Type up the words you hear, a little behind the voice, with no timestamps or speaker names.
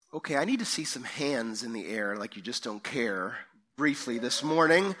Okay, I need to see some hands in the air like you just don't care briefly this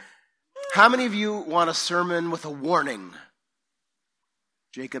morning. How many of you want a sermon with a warning?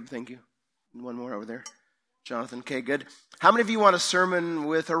 Jacob, thank you. One more over there. Jonathan, okay, good. How many of you want a sermon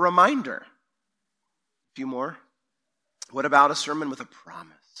with a reminder? A few more. What about a sermon with a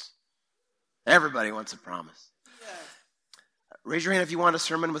promise? Everybody wants a promise. Raise your hand if you want a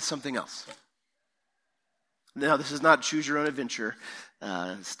sermon with something else. No, this is not choose your own adventure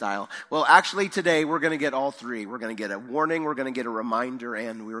style. Well, actually today we're going to get all three. We're going to get a warning, we're going to get a reminder,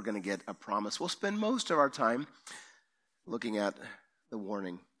 and we're going to get a promise. We'll spend most of our time looking at the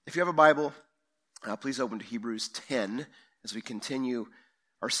warning. If you have a Bible, please open to Hebrews 10 as we continue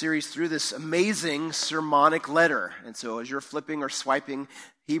our series through this amazing sermonic letter. And so as you're flipping or swiping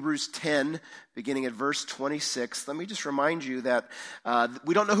Hebrews 10, beginning at verse 26, let me just remind you that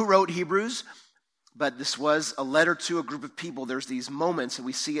we don't know who wrote Hebrews, but this was a letter to a group of people. There's these moments, and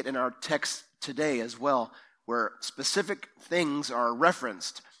we see it in our text today as well, where specific things are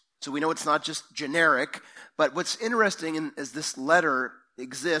referenced. So we know it's not just generic, but what's interesting is this letter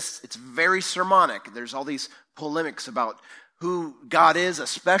exists, it's very sermonic. There's all these polemics about who God is,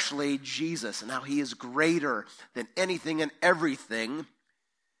 especially Jesus, and how he is greater than anything and everything.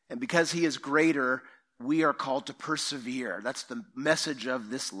 And because he is greater, we are called to persevere. That's the message of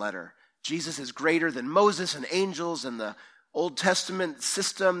this letter. Jesus is greater than Moses and angels and the Old Testament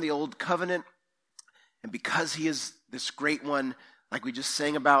system, the Old Covenant. And because he is this great one, like we just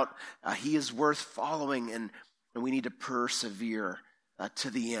sang about, he is worth following, and we need to persevere to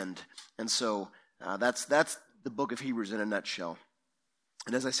the end. And so that's the book of Hebrews in a nutshell.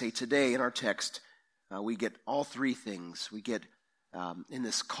 And as I say, today in our text, we get all three things. We get in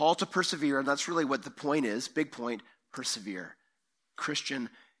this call to persevere, and that's really what the point is, big point, persevere.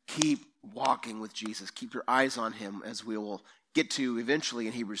 Christian, keep walking with Jesus. Keep your eyes on him, as we will get to eventually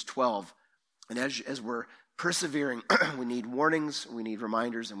in Hebrews 12. And as we're persevering, we need warnings, we need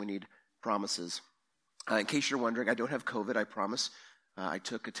reminders, and we need promises. In case you're wondering, I don't have COVID, I promise. I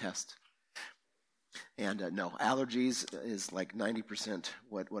took a test. And no, allergies is like 90%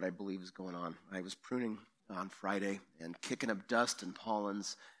 what I believe is going on. I was pruning on Friday and kicking up dust and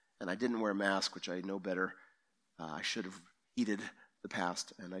pollens, and I didn't wear a mask, which I know better. I should have heeded the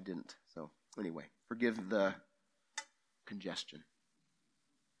past, and I didn't. So anyway, forgive the congestion.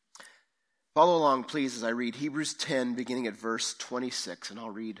 Follow along, please, as I read Hebrews 10, beginning at verse 26, and I'll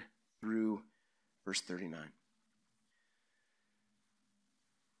read through verse 39.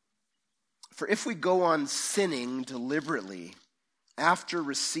 For if we go on sinning deliberately after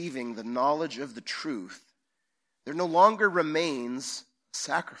receiving the knowledge of the truth, there no longer remains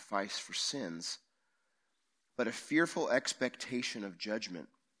sacrifice for sins, but a fearful expectation of judgment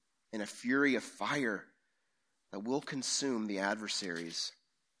and a fury of fire that will consume the adversaries.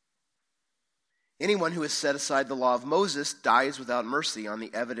 Anyone who has set aside the law of Moses dies without mercy on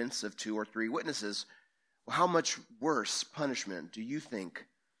the evidence of 2 or 3 witnesses. Well, how much worse punishment do you think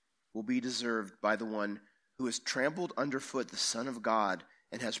will be deserved by the one who has trampled underfoot the Son of God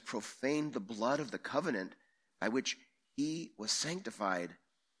and has profaned the blood of the covenant by which he was sanctified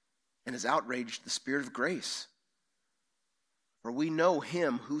and has outraged the Spirit of grace? For we know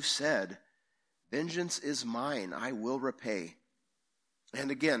him who said, "Vengeance is mine, I will repay."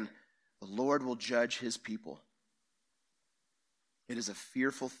 And again, the Lord will judge his people. It is a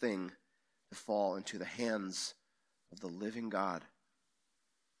fearful thing to fall into the hands of the living God.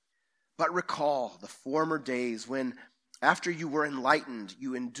 But recall the former days when, after you were enlightened,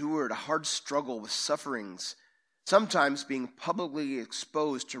 you endured a hard struggle with sufferings, sometimes being publicly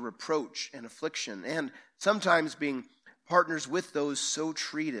exposed to reproach and affliction, and sometimes being partners with those so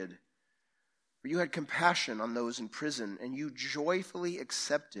treated. For you had compassion on those in prison, and you joyfully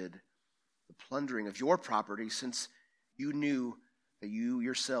accepted the plundering of your property, since you knew that you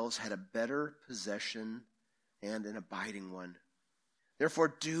yourselves had a better possession and an abiding one. Therefore,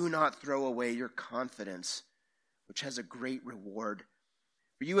 do not throw away your confidence, which has a great reward.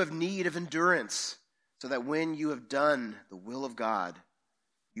 For you have need of endurance, so that when you have done the will of God,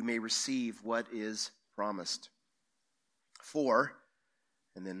 you may receive what is promised. For,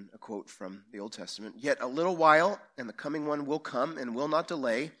 and then a quote from the Old Testament, "Yet a little while, and the coming one will come and will not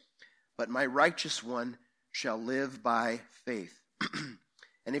delay, but my righteous one shall live by faith.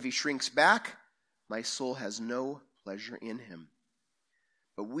 And if he shrinks back, my soul has no pleasure in him.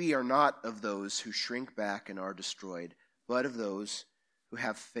 But we are not of those who shrink back and are destroyed, but of those who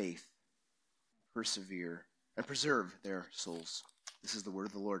have faith, persevere, and preserve their souls." This is the word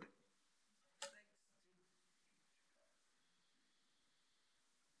of the Lord.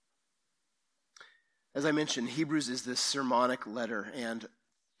 As I mentioned, Hebrews is this sermonic letter, and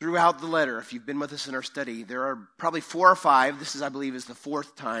throughout the letter, if you've been with us in our study, there are probably 4 or 5, this is, I believe, is the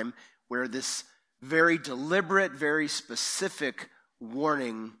 4th time, where this very deliberate, very specific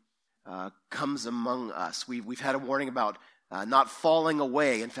warning comes among us. We've had a warning about not falling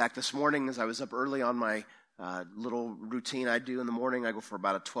away. In fact, this morning, as I was up early on my little routine I do in the morning, I go for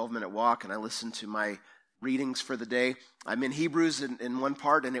about a 12-minute walk, and I listen to my readings for the day. I'm in Hebrews in one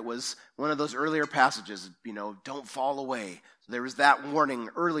part, and it was one of those earlier passages, don't fall away. So there was that warning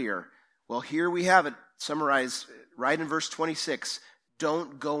earlier. Well, here we have it summarized right in verse 26.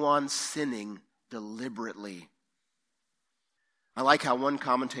 Don't go on sinning deliberately. I like how one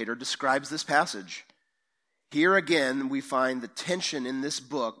commentator describes this passage. Here again, we find the tension in this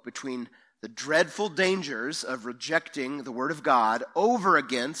book between the dreadful dangers of rejecting the Word of God over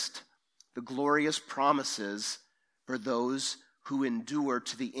against the glorious promises for those who endure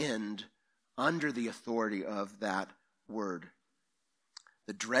to the end under the authority of that Word.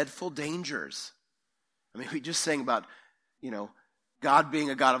 The dreadful dangers. I mean, we just sang about, God being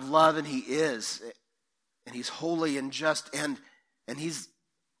a God of love, and He is. And He's holy and just, and He's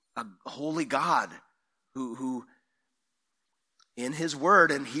a holy God who in His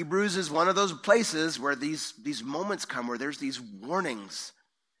Word, and Hebrews is one of those places where these moments come, where there's these warnings,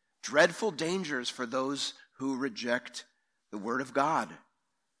 dreadful dangers for those who reject the Word of God.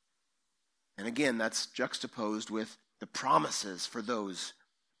 And again, that's juxtaposed with the promises for those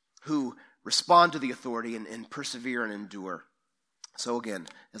who respond to the authority and persevere and endure. So again,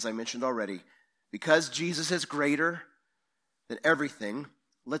 as I mentioned already, because Jesus is greater than everything,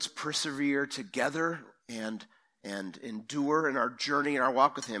 let's persevere together and endure in our journey and our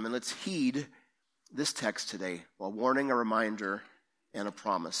walk with Him. And let's heed this text today, a warning, a reminder, and a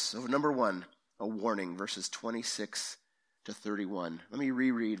promise. So number 1, a warning, verses 26 to 31. Let me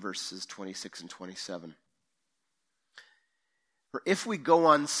reread verses 26 and 27. For if we go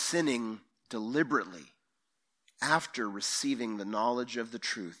on sinning deliberately after receiving the knowledge of the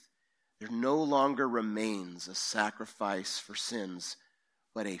truth, there no longer remains a sacrifice for sins,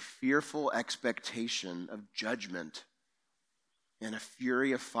 but a fearful expectation of judgment and a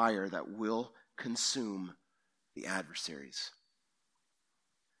fury of fire that will consume the adversaries.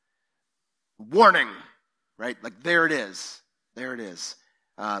 Warning, right? Like there it is. There it is.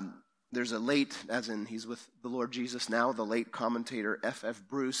 There's a late, as in he's with the Lord Jesus now, the late commentator F.F.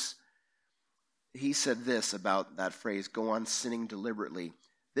 Bruce. He said this about that phrase, go on sinning deliberately.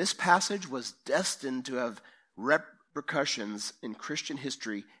 This passage was destined to have repercussions in Christian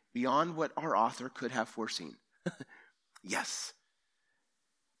history beyond what our author could have foreseen. Yes.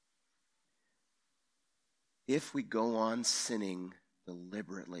 If we go on sinning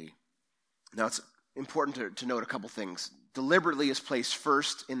deliberately. Now, it's important to note a couple things. Deliberately is placed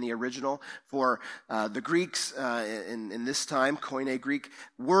first in the original. For the Greeks in this time, Koine Greek,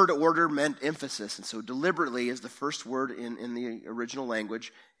 word order meant emphasis. And so deliberately is the first word in the original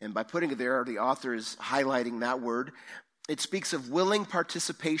language. And by putting it there, the author is highlighting that word. It speaks of willing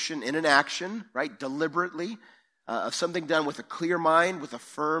participation in an action, right? Deliberately, of something done with a clear mind, with a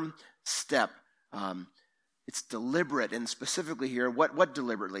firm step. It's deliberate, and specifically here, what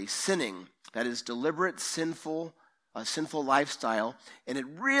deliberately? Sinning. That is deliberate, sinful lifestyle, and it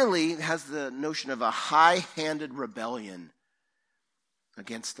really has the notion of a high-handed rebellion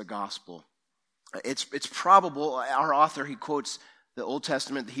against the gospel. It's probable, our author, he quotes the Old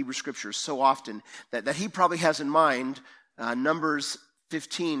Testament, the Hebrew Scriptures so often, that he probably has in mind Numbers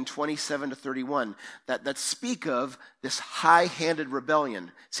 15, 27 to 31, that speak of this high-handed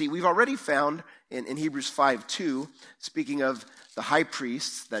rebellion. See, we've already found in Hebrews 5:2, speaking of the high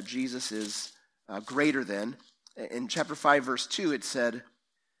priests that Jesus is greater than. In chapter 5, verse 2, it said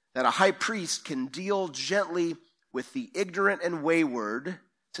that a high priest can deal gently with the ignorant and wayward,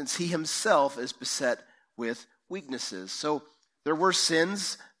 since he himself is beset with weaknesses. So there were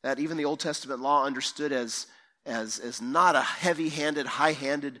sins that even the Old Testament law understood as not a heavy-handed,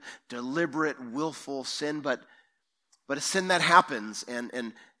 high-handed, deliberate, willful sin, but a sin that happens.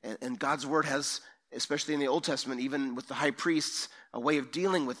 And God's word has, especially in the Old Testament, even with the high priests, a way of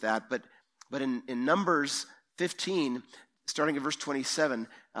dealing with that. But in Numbers 15, starting at verse 27,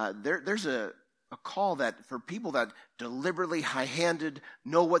 there's a call that for people that deliberately high-handed,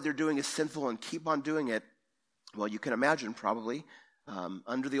 know what they're doing is sinful and keep on doing it. Well, you can imagine probably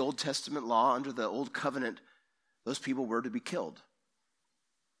under the Old Testament law, under the Old Covenant, those people were to be killed.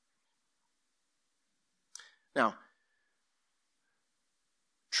 Now,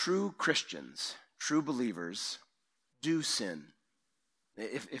 true Christians, true believers, do sin.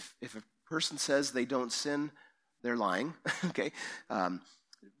 If a person says they don't sin, they're lying. Okay,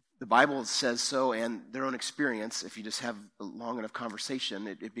 the Bible says so, and their own experience, if you just have a long enough conversation,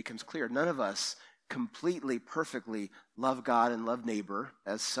 it becomes clear. None of us completely, perfectly love God and love neighbor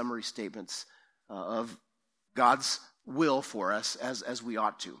as summary statements of God's will for us as we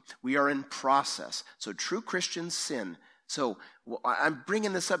ought to. We are in process. So true Christians sin. So I'm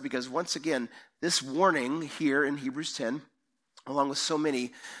bringing this up because, once again, this warning here in Hebrews 10, along with so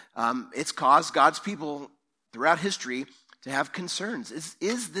many, it's caused God's people throughout history to have concerns.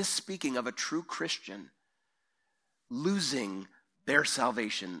 Is this speaking of a true Christian losing their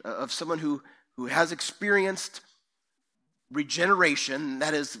salvation, of someone who has experienced regeneration?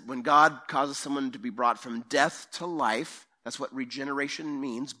 That is, when God causes someone to be brought from death to life. That's what regeneration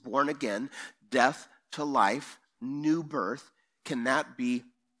means, born again, death to life, new birth. Can that be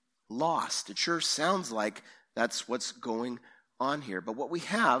lost? It sure sounds like that's what's going on here. But what we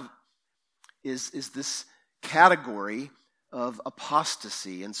have is this category of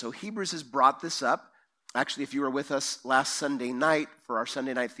apostasy. And so Hebrews has brought this up. Actually, if you were with us last Sunday night for our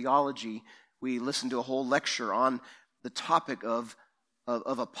Sunday night theology, we listened to a whole lecture on the topic of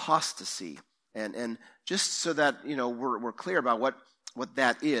apostasy. And just so that, we're clear about what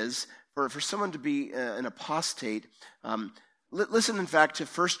that is, for someone to be an apostate, listen, in fact, to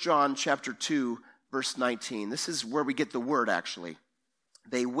 1 John chapter 2, verse 19. This is where we get the word, actually.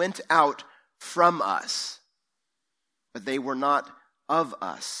 They went out from us, but they were not of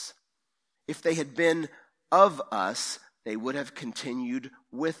us. If they had been of us, they would have continued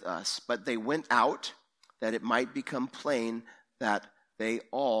with us. But they went out, that it might become plain that they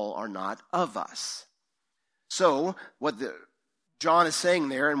all are not of us. So, what John is saying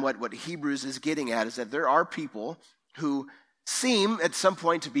there, and what Hebrews is getting at, is that there are people who seem at some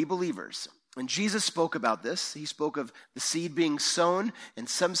point to be believers. And Jesus spoke about this. He spoke of the seed being sown, and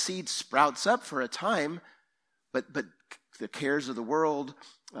some seed sprouts up for a time, but the cares of the world,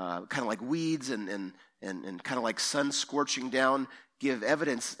 kind of like weeds and kind of like sun scorching down, give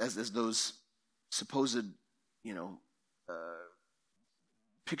evidence as those supposed,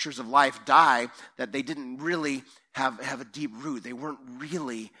 pictures of life die, that they didn't really have a deep root. They weren't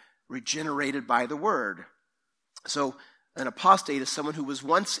really regenerated by the word. So an apostate is someone who was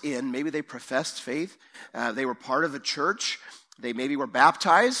once in, maybe they professed faith, they were part of a church, they maybe were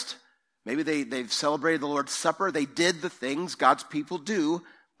baptized, maybe they've celebrated the Lord's Supper, they did the things God's people do,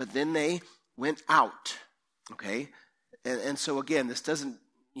 but then they went out, okay? And so again, this doesn't,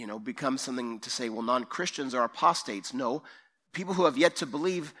 become something to say, well, non-Christians are apostates. No, people who have yet to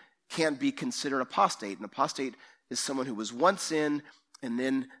believe can't be considered apostate. An apostate is someone who was once in, and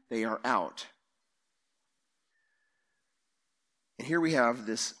then they are out. And here we have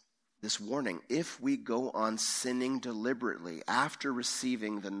this warning. If we go on sinning deliberately after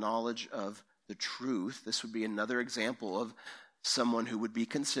receiving the knowledge of the truth, this would be another example of someone who would be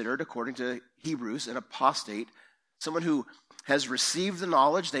considered, according to Hebrews, an apostate, someone who has received the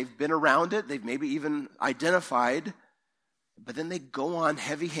knowledge, they've been around it, they've maybe even identified, but then they go on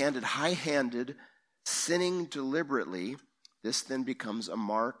heavy-handed, high-handed, sinning deliberately. This then becomes a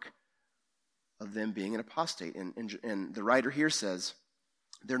mark of them being an apostate. And the writer here says,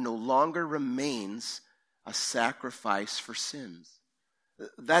 there no longer remains a sacrifice for sins.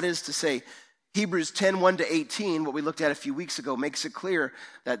 That is to say, Hebrews 10, 1-18, what we looked at a few weeks ago, makes it clear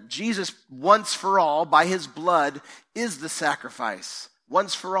that Jesus, once for all, by his blood, is the sacrifice.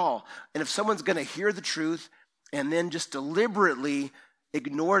 Once for all. And if someone's going to hear the truth and then just deliberately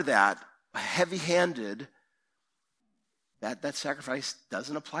ignore that, heavy-handed, that sacrifice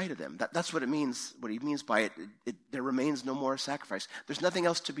doesn't apply to them. That's what it means. What he means by it, there remains no more sacrifice. There's nothing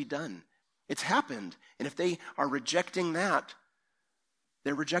else to be done. It's happened. And if they are rejecting that,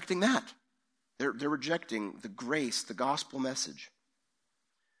 they're rejecting that. They're rejecting the grace, the gospel message.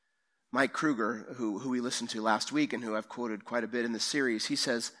 Mike Kruger, who we listened to last week and who I've quoted quite a bit in this series, he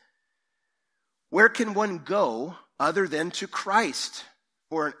says, where can one go other than to Christ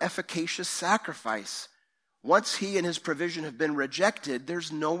for an efficacious sacrifice? Once he and his provision have been rejected,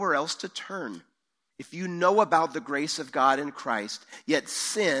 there's nowhere else to turn. If you know about the grace of God in Christ, yet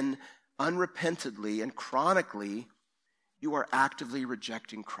sin unrepentantly and chronically, you are actively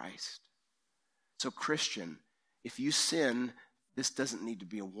rejecting Christ. So Christian, if you sin, this doesn't need to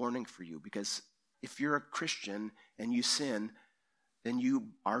be a warning for you, because if you're a Christian and you sin, then you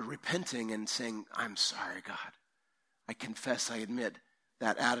are repenting and saying, I'm sorry, God. I confess, I admit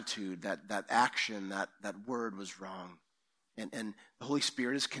that attitude, that action, that word was wrong. And the Holy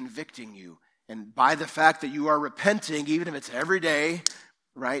Spirit is convicting you. And by the fact that you are repenting, even if it's every day,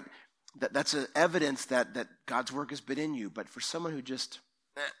 right, that's an evidence that God's work has been in you. But for someone who just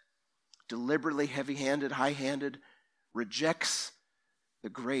deliberately heavy-handed, high-handed, rejects the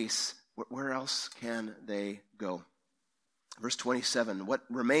grace, where else can they go? Verse 27, what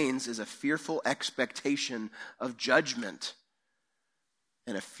remains is a fearful expectation of judgment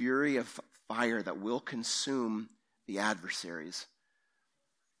and a fury of fire that will consume the adversaries.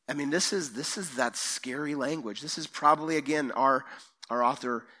 I mean, this is that scary language. This is probably, again, our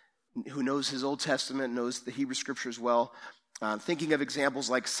author who knows his Old Testament, knows the Hebrew Scriptures well, thinking of examples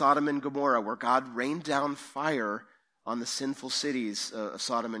like Sodom and Gomorrah, where God rained down fire on the sinful cities of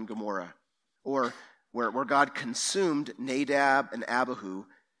Sodom and Gomorrah, or where God consumed Nadab and Abihu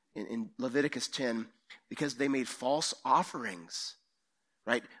in Leviticus 10 because they made false offerings,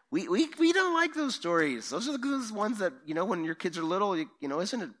 right? We don't like those stories. Those are the ones that, when your kids are little,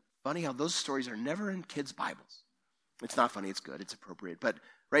 isn't it funny how those stories are never in kids' Bibles? It's not funny, it's good, it's appropriate. But,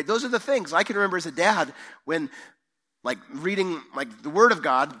 right, those are the things. I can remember as a dad when, reading, the Word of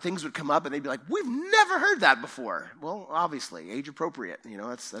God, things would come up and they'd be like, we've never heard that before. Well, obviously, age appropriate,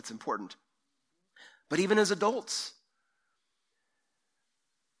 that's important. But even as adults,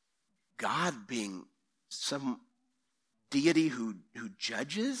 God being some deity who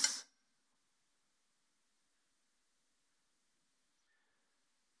judges?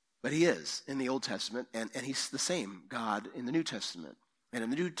 But he is in the Old Testament, and he's the same God in the New Testament. And in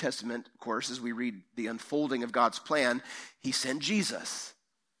the New Testament, of course, as we read the unfolding of God's plan, he sent Jesus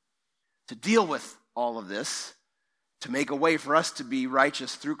to deal with all of this, to make a way for us to be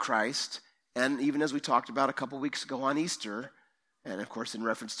righteous through Christ. And even as we talked about a couple weeks ago on Easter, and of course in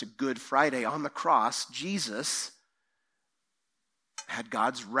reference to Good Friday, on the cross, Jesus had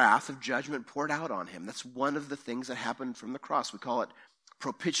God's wrath of judgment poured out on him. That's one of the things that happened from the cross. We call it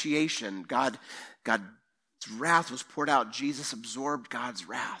propitiation. God's wrath was poured out. Jesus absorbed God's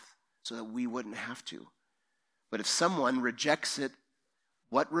wrath so that we wouldn't have to. But if someone rejects it,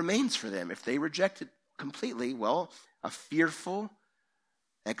 what remains for them? If they reject it completely, well, a fearful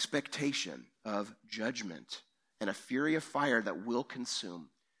expectation of judgment and a fury of fire that will consume.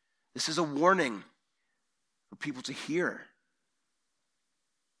 This is a warning for people to hear.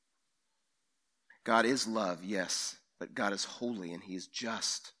 God is love, yes, but God is holy and he is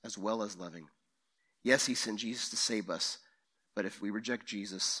just as well as loving. Yes, he sent Jesus to save us, but if we reject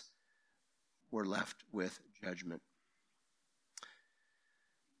Jesus, we're left with judgment.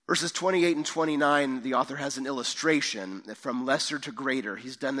 Verses 28 and 29, the author has an illustration from lesser to greater.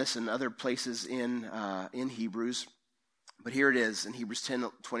 He's done this in other places in Hebrews, but here it is in Hebrews 10,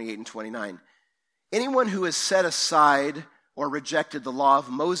 28 and 29. Anyone who has set aside or rejected the law of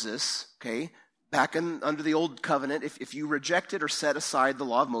Moses, okay, back under the old covenant, if you rejected or set aside the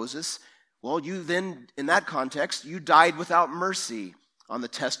law of Moses, well, you then, in that context, you died without mercy on the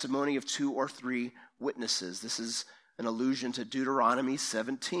testimony of 2 or 3 witnesses. This is an allusion to Deuteronomy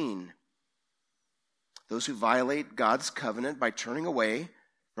 17. Those who violate God's covenant by turning away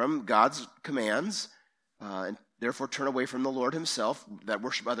from God's commands, and therefore turn away from the Lord himself, that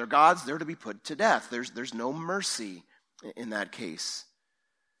worship other gods, they're to be put to death. There's no mercy in that case.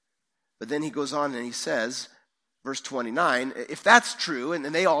 But then he goes on and he says, verse 29, if that's true, and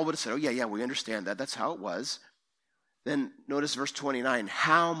they all would have said, oh yeah, we understand that, that's how it was. Then notice verse 29,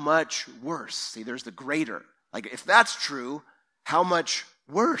 how much worse? See, there's the greater. If that's true, how much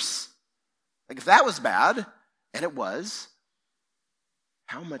worse? If that was bad, and it was,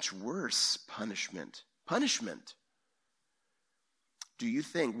 how much worse punishment do you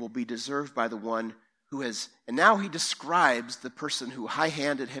think will be deserved by the one who has, and now he describes the person who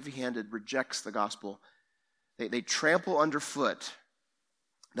high-handed, heavy-handed rejects the gospel. They trample underfoot.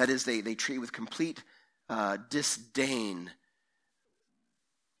 That is, they treat with complete disdain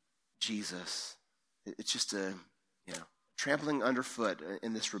Jesus. It's just trampling underfoot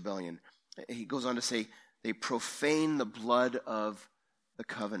in this rebellion. He goes on to say, they profane the blood of the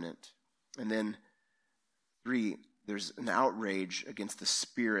covenant. And then 3, there's an outrage against the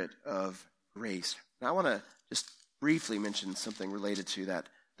spirit of grace. Now I want to just briefly mention something related to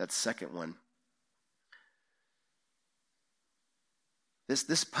that second one.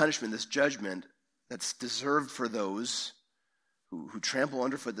 This punishment, this judgment that's deserved for those who trample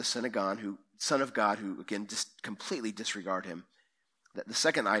underfoot the Son of God, who again completely disregard him. The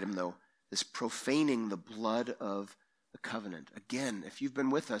second item, though, is profaning the blood of the covenant. Again, if you've been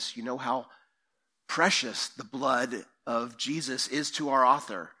with us, you know how precious the blood of Jesus is to our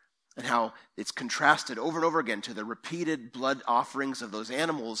author, and how it's contrasted over and over again to the repeated blood offerings of those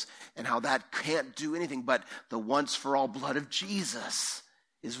animals, and how that can't do anything, but the once-for-all blood of Jesus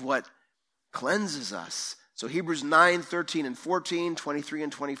is what cleanses us. So Hebrews 9, 13, and 14, 23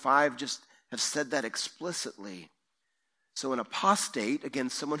 and 25 just have said that explicitly. So an apostate, again,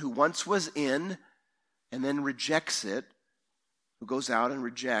 someone who once was in and then rejects it, who goes out and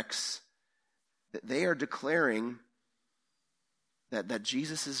rejects, that they are declaring that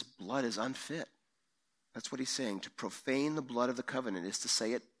Jesus' blood is unfit. That's what he's saying. To profane the blood of the covenant is to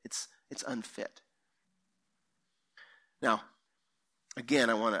say it's unfit. Now, again,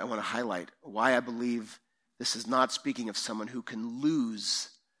 I want to highlight why I believe this is not speaking of someone who can lose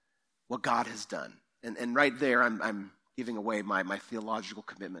what God has done. And right there, I'm giving away my theological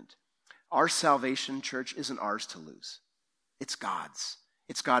commitment. Our salvation, church, isn't ours to lose. It's God's.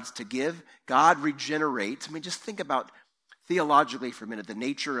 It's God's to give. God regenerates. I mean, just think about theologically for a minute the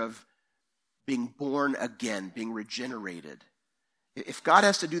nature of being born again, being regenerated. If God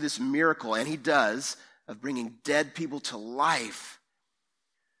has to do this miracle, and he does, of bringing dead people to life,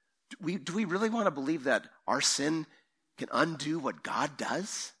 do we really want to believe that our sin can undo what God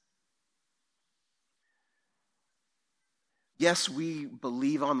does? Yes, we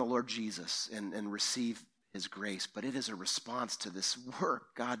believe on the Lord Jesus and receive his grace, but it is a response to this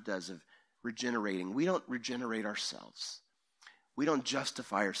work God does of regenerating. We don't regenerate ourselves. We don't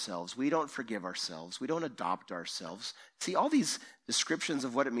justify ourselves. We don't forgive ourselves. We don't adopt ourselves. See, all these descriptions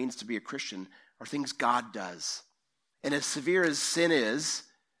of what it means to be a Christian are things God does. And as severe as sin is,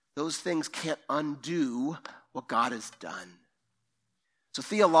 those things can't undo what God has done. So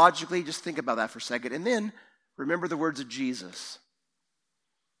theologically, just think about that for a second. And then remember the words of Jesus.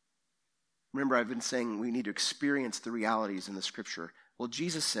 Remember, I've been saying we need to experience the realities in the scripture. Well,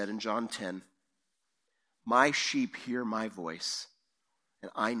 Jesus said in John 10, "My sheep hear my voice,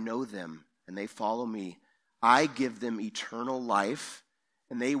 and I know them, and they follow me. I give them eternal life,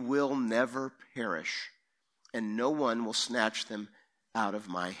 and they will never perish, and no one will snatch them out of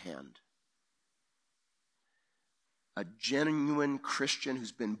my hand." A genuine Christian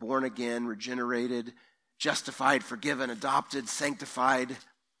who's been born again, regenerated, justified, forgiven, adopted, sanctified,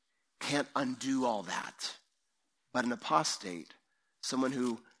 can't undo all that. But an apostate, someone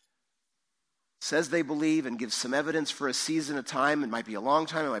who says they believe and gives some evidence for a season of time, it might be a long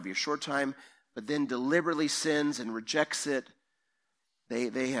time, it might be a short time, but then deliberately sins and rejects it,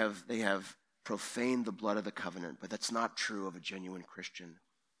 they have profaned the blood of the covenant. But that's not true of a genuine Christian.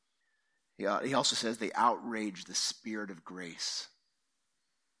 He also says they outrage the Spirit of grace.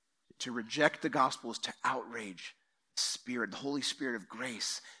 To reject the gospel is to outrage the Spirit, the Holy Spirit of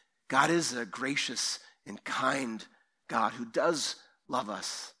grace. God is a gracious and kind God who does love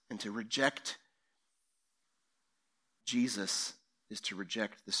us. And to reject Jesus is to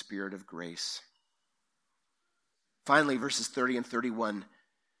reject the Spirit of grace. Finally, verses 30 and 31.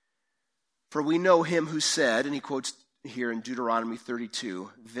 "For we know him who said," and he quotes here in Deuteronomy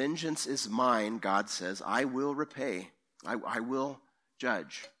 32, "Vengeance is mine," God says, "I will repay. I will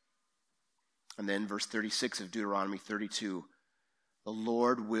judge." And then verse 36 of Deuteronomy 32, "The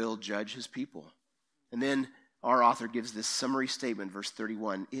Lord will judge his people." And then our author gives this summary statement, verse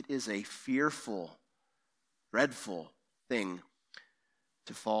 31, "It is a fearful, dreadful thing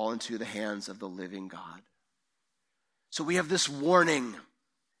to fall into the hands of the living God." So we have this warning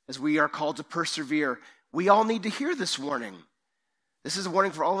as we are called to persevere. We all need to hear this warning. This is a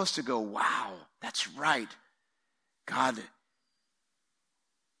warning for all of us to go, wow, that's right. God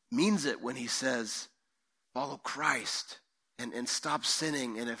means it when he says, follow Christ and stop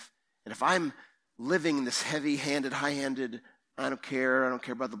sinning. And if I'm living this heavy-handed, high-handed, I don't care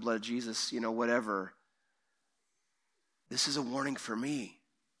about the blood of Jesus, whatever, this is a warning for me.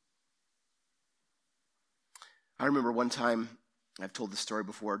 I remember one time, I've told this story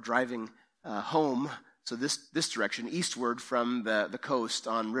before, driving home, so this direction, eastward from the coast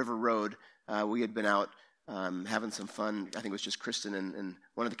on River Road. We had been out having some fun. I think it was just Kristen and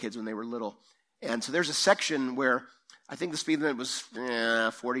one of the kids when they were little. And so there's a section where I think the speed limit was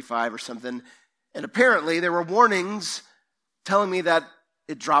 45 or something. And apparently there were warnings telling me that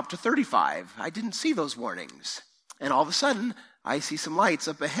it dropped to 35. I didn't see those warnings. And all of a sudden, I see some lights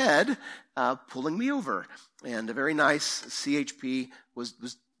up ahead pulling me over. And a very nice CHP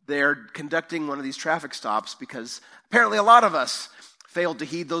was there conducting one of these traffic stops because apparently a lot of us failed to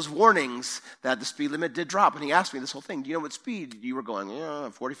heed those warnings that the speed limit did drop. And he asked me this whole thing, "Do you know what speed you were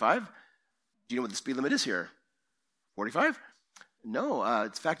going?" 45. "Do you know what the speed limit is here?" 45? "No,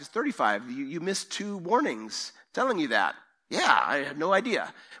 in fact, it's 35. You missed 2 warnings telling you that." "Yeah, I had no idea."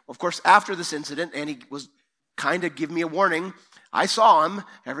 Well, of course, after this incident, and he was kind of giving me a warning, I saw him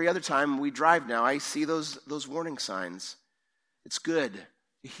every other time we drive now. I see those warning signs. It's good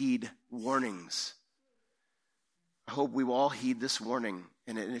to heed warnings. I hope we will all heed this warning.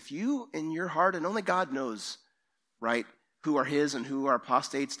 And if you, in your heart, and only God knows, right, who are his and who are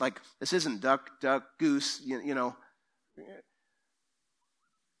apostates, like this isn't duck, goose,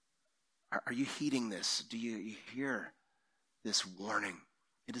 Are you heeding this? Do you hear this warning.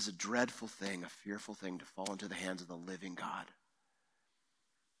 It is a dreadful thing, a fearful thing to fall into the hands of the living God.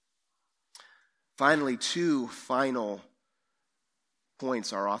 Finally, two final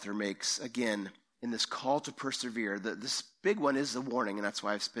points our author makes, again, in this call to persevere. This big one is the warning, and that's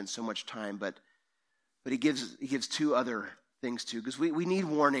why I've spent so much time, but he gives two other things too, because we need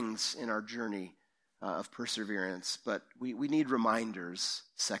warnings in our journey of perseverance, but we need reminders,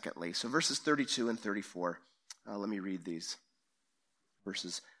 secondly. So verses 32 and 34, let me read these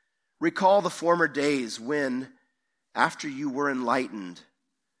verses. Recall the former days when, after you were enlightened,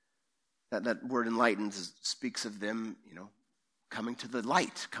 that word enlightened speaks of them, coming to the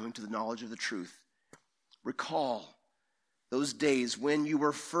light, coming to the knowledge of the truth. Recall those days when you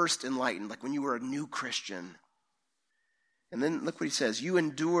were first enlightened, like when you were a new Christian. And then look what he says. You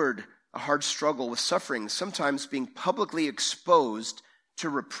endured a hard struggle with suffering, sometimes being publicly exposed to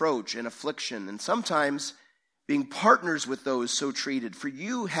reproach and affliction, and sometimes being partners with those so treated. For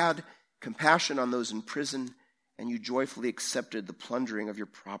you had compassion on those in prison, and you joyfully accepted the plundering of your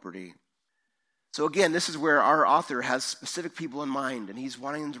property. So again, this is where our author has specific people in mind, and he's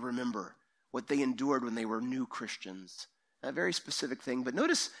wanting them to remember what they endured when they were new Christians. A very specific thing, but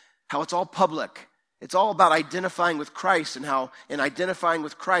notice how it's all public. It's all about identifying with Christ, and how in identifying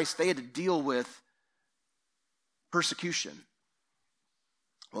with Christ, they had to deal with persecution.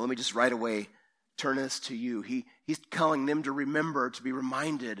 Well, let me just right away turn this to you. He's calling them to remember, to be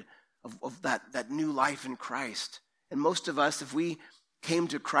reminded of that new life in Christ. And most of us, if we came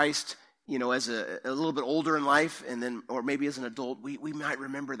to Christ, as a little bit older in life, and then, or maybe as an adult, we might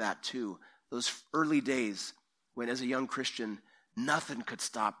remember that too. Those early days when, as a young Christian, nothing could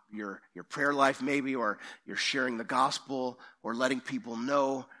stop your prayer life, maybe, or you're sharing the gospel, or letting people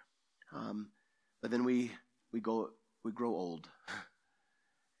know. But then we grow old.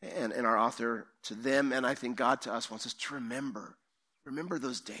 And our author to them, and I think God to us, wants us to remember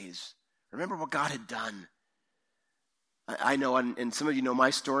those days. Remember what God had done. I know, and some of you know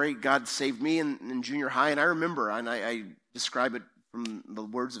my story. God saved me in junior high, and I remember, and I describe it from the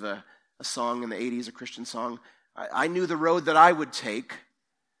words of a song in the 80s, a Christian song. I knew the road that I would take,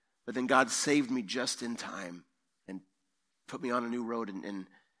 but then God saved me just in time and put me on a new road, and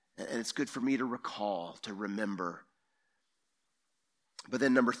it's good for me to recall, to remember. But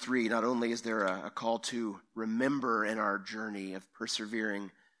then number 3, not only is there a call to remember in our journey of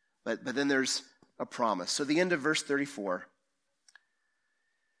persevering, but then there's a promise. So the end of verse 34.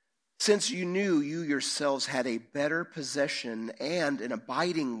 Since you knew you yourselves had a better possession and an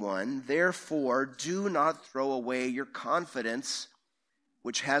abiding one, therefore do not throw away your confidence,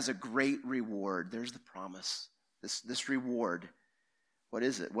 which has a great reward. There's the promise, this reward. What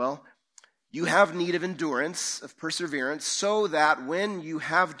is it? Well, you have need of endurance, of perseverance, so that when you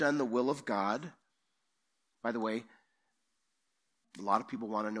have done the will of God, by the way, a lot of people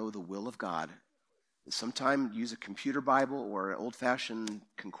want to know the will of God. Sometime use a computer Bible or an old-fashioned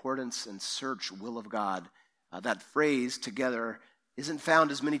concordance and search will of God. That phrase together isn't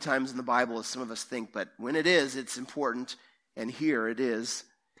found as many times in the Bible as some of us think, but when it is, it's important, and here it is.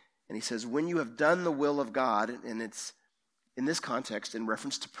 And he says, when you have done the will of God, and it's in this context in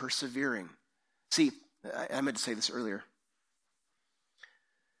reference to persevering. See, I meant to say this earlier.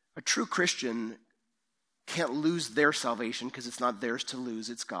 A true Christian can't lose their salvation because it's not theirs to lose,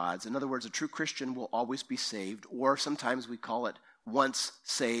 it's God's. In other words, a true Christian will always be saved, or sometimes we call it once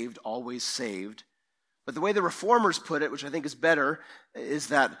saved, always saved. But the way the Reformers put it, which I think is better, is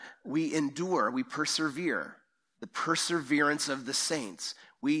that we endure, we persevere, the perseverance of the saints.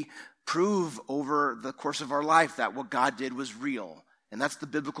 We prove over the course of our life that what God did was real. And that's the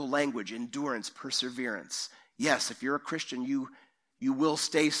biblical language, endurance, perseverance. Yes, if you're a Christian, you will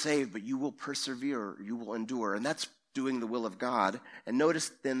stay saved, but you will persevere, you will endure. And that's doing the will of God. And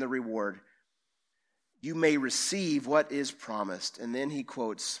notice then the reward. You may receive what is promised. And then he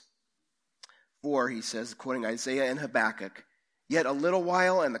quotes, for, he says, quoting Isaiah and Habakkuk, yet a little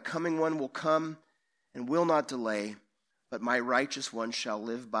while and the coming one will come and will not delay, but my righteous one shall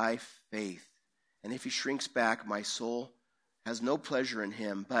live by faith. And if he shrinks back, my soul has no pleasure in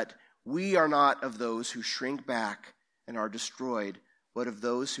him. But we are not of those who shrink back and are destroyed, but of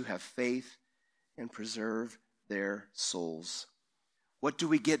those who have faith and preserve their souls. What do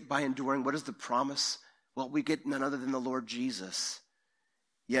we get by enduring? What is the promise? Well, we get none other than the Lord Jesus.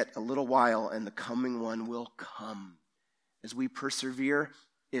 Yet a little while and the coming one will come. As we persevere,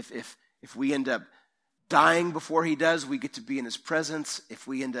 if we end up dying before he does, we get to be in his presence. If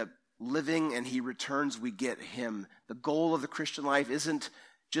we end up living and he returns, we get him. The goal of the Christian life isn't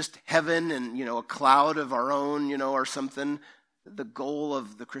just heaven and, a cloud of our own, or something. The goal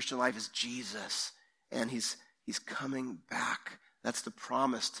of the Christian life is Jesus. And he's He's coming back. That's the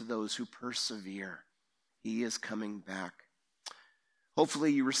promise to those who persevere. He is coming back.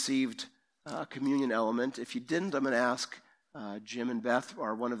 Hopefully you received a communion element. If you didn't, I'm going to ask Jim and Beth,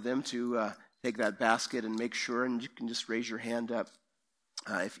 or one of them, to take that basket and make sure, and you can just raise your hand up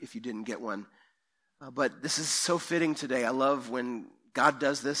if you didn't get one. But this is so fitting today. I love when God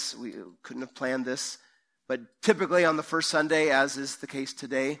does this. We couldn't have planned this. But typically on the first Sunday, as is the case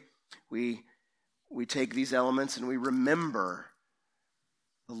today, we take these elements and we remember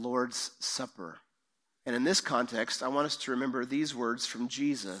the Lord's Supper. And in this context, I want us to remember these words from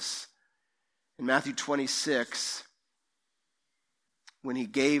Jesus. In Matthew 26, when he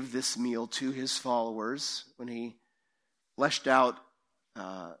gave this meal to his followers, when he fleshed out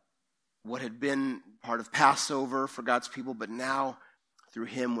what had been part of Passover for God's people, but now through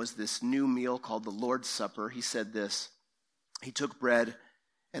him was this new meal called the Lord's Supper. He said this: he took bread,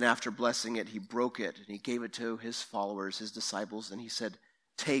 and after blessing it, he broke it, and he gave it to his followers, his disciples, and he said,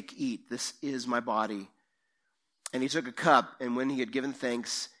 "Take, eat, this is my body." And he took a cup, and when he had given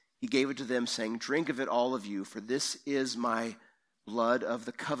thanks, he gave it to them, saying, "Drink of it, all of you, for this is my blood of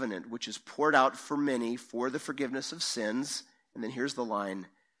the covenant, which is poured out for many for the forgiveness of sins." And then here's the line: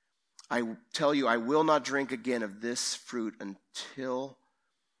 "I tell you, I will not drink again of this fruit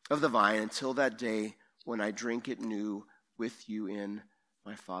of the vine until that day when I drink it new with you in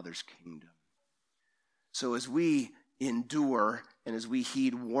my Father's kingdom." So as we endure and as we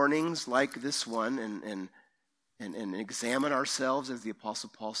heed warnings like this one and examine ourselves, as the Apostle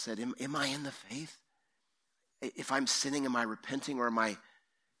Paul said, am I in the faith? If I'm sinning, am I repenting, or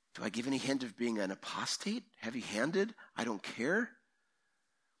do I give any hint of being an apostate, heavy-handed? I don't care.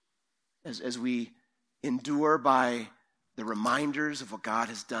 As we endure by the reminders of what God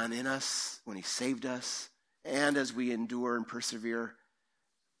has done in us when he saved us, and as we endure and persevere,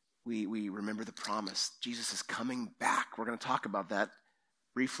 we remember the promise. Jesus is coming back. We're going to talk about that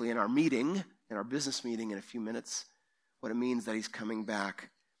briefly in our meeting, in our business meeting in a few minutes, what it means that he's coming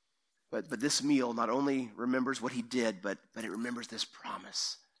back. But this meal not only remembers what he did, but it remembers this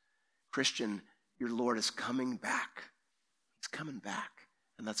promise. Christian, your Lord is coming back. He's coming back.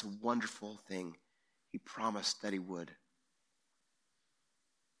 And that's a wonderful thing. He promised that he would.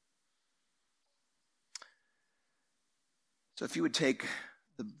 So if you would take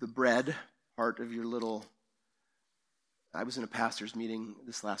the bread part of your little... I was in a pastor's meeting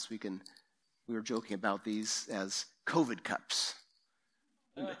this last week, and we were joking about these as COVID cups.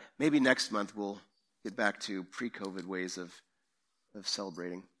 Maybe next month we'll get back to pre-COVID ways of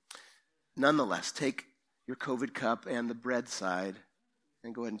celebrating. Nonetheless, take your COVID cup and the bread side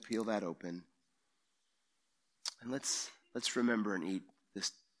and go ahead and peel that open. And let's remember and eat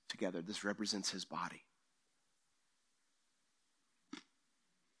this together. This represents his body.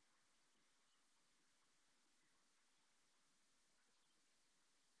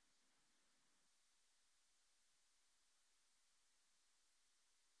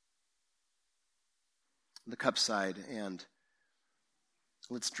 The cup side, and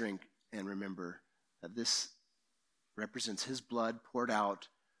let's drink and remember that this represents his blood poured out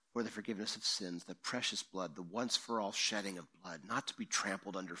for the forgiveness of sins, the precious blood, the once-for-all shedding of blood, not to be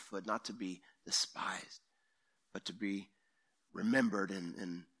trampled underfoot, not to be despised, but to be remembered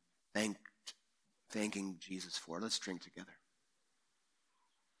and thanking Jesus for. Let's drink together.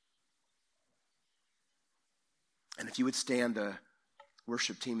 And if you would stand, the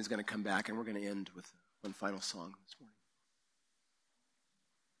worship team is going to come back, and we're going to end with one final song this morning.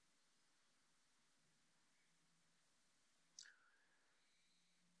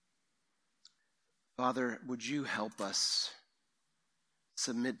 Father, would you help us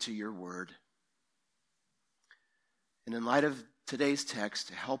submit to your word? And in light of today's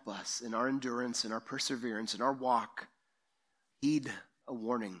text, help us in our endurance, in our perseverance, in our walk, heed a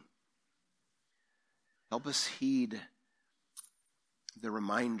warning. Help us heed the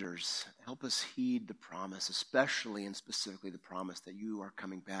reminders. Help us heed the promise, especially and specifically the promise that you are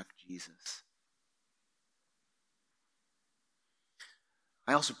coming back, Jesus.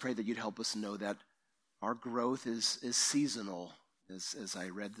 I also pray that you'd help us know that our growth is seasonal, as I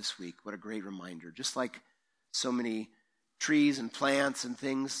read this week. What a great reminder. Just like so many trees and plants and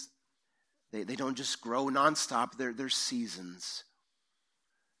things, they don't just grow nonstop. There's seasons.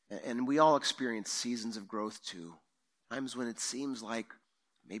 And we all experience seasons of growth too. Times when it seems like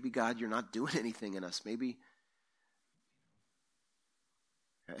maybe, God, you're not doing anything in us. Maybe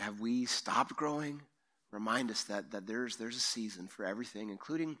have we stopped growing? Remind us that there's a season for everything,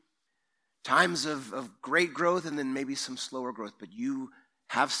 including times of great growth and then maybe some slower growth. But you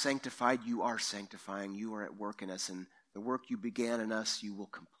have sanctified, you are sanctifying, you are at work in us, and the work you began in us, you will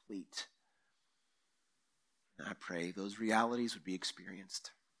complete. I pray those realities would be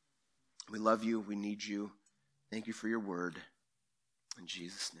experienced. We love you. We need you. Thank you for your word. In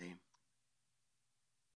Jesus' name.